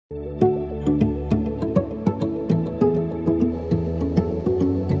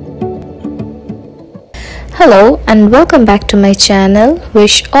Hello and welcome back to my channel.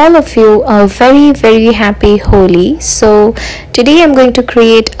 Wish all of you a very happy Holi. So today I'm going to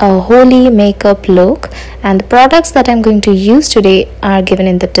create a Holi makeup look, and the products that I'm going to use today are given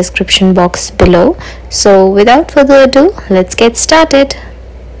in the description box below. So without further ado, let's get started.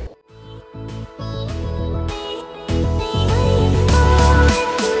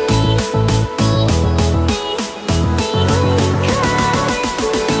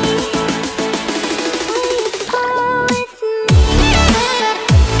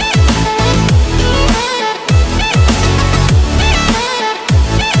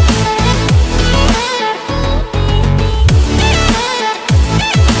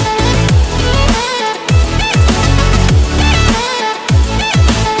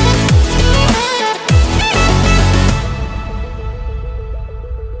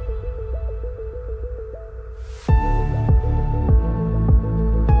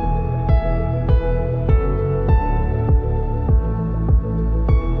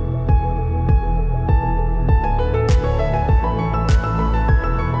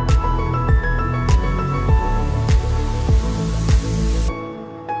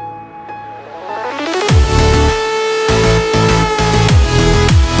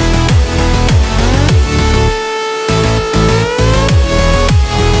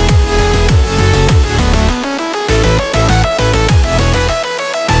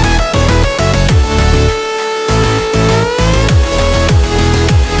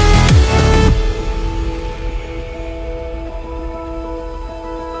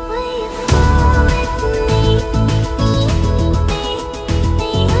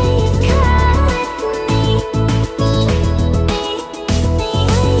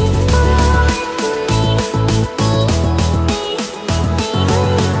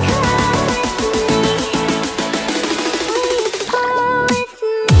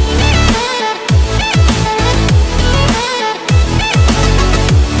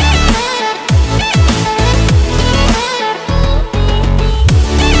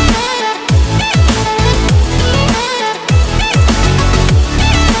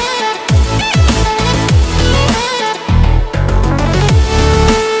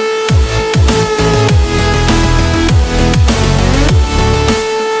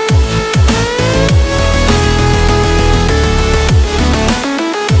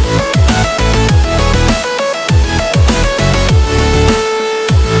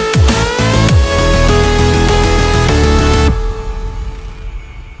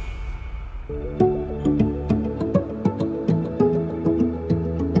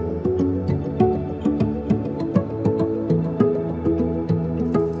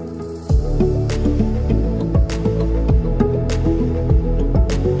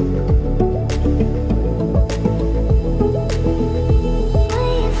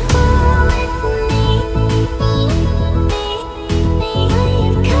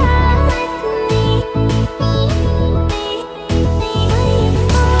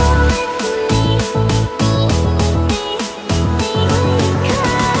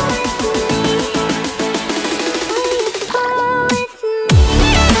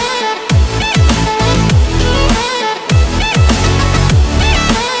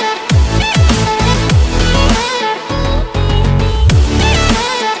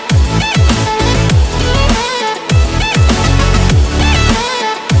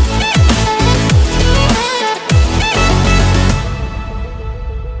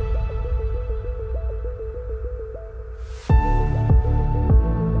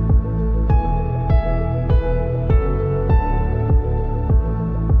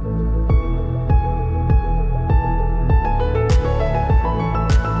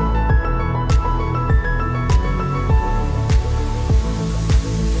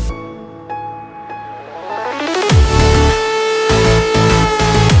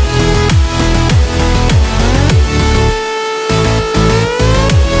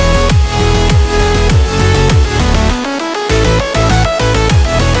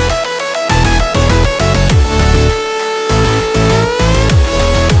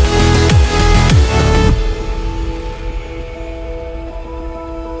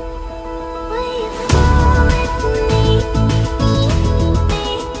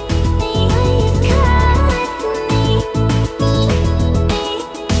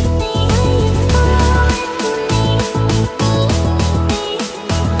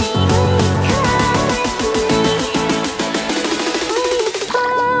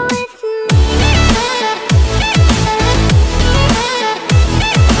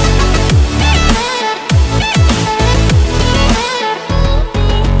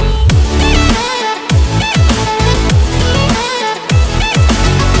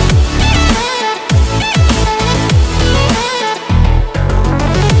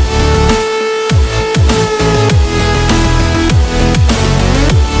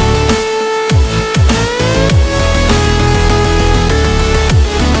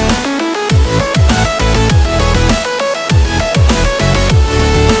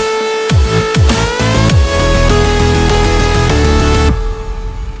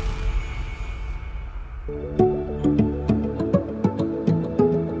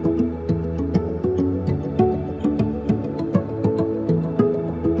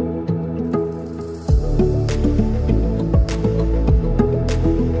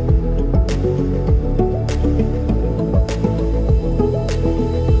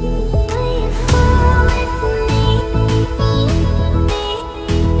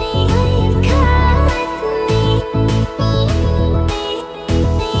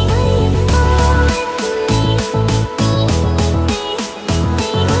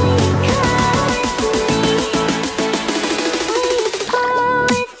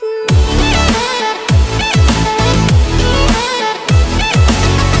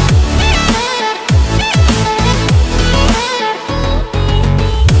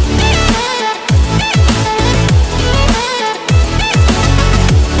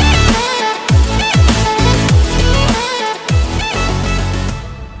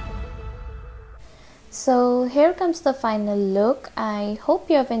 here comes the final look. I hope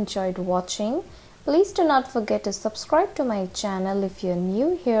you have enjoyed watching. Please do not forget to subscribe to my channel if you're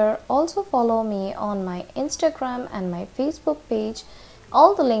new here. Also follow me on my Instagram and my Facebook page.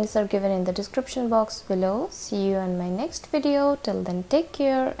 All the links are given in the description box below. See you in my next video. Till then, take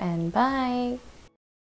care and bye.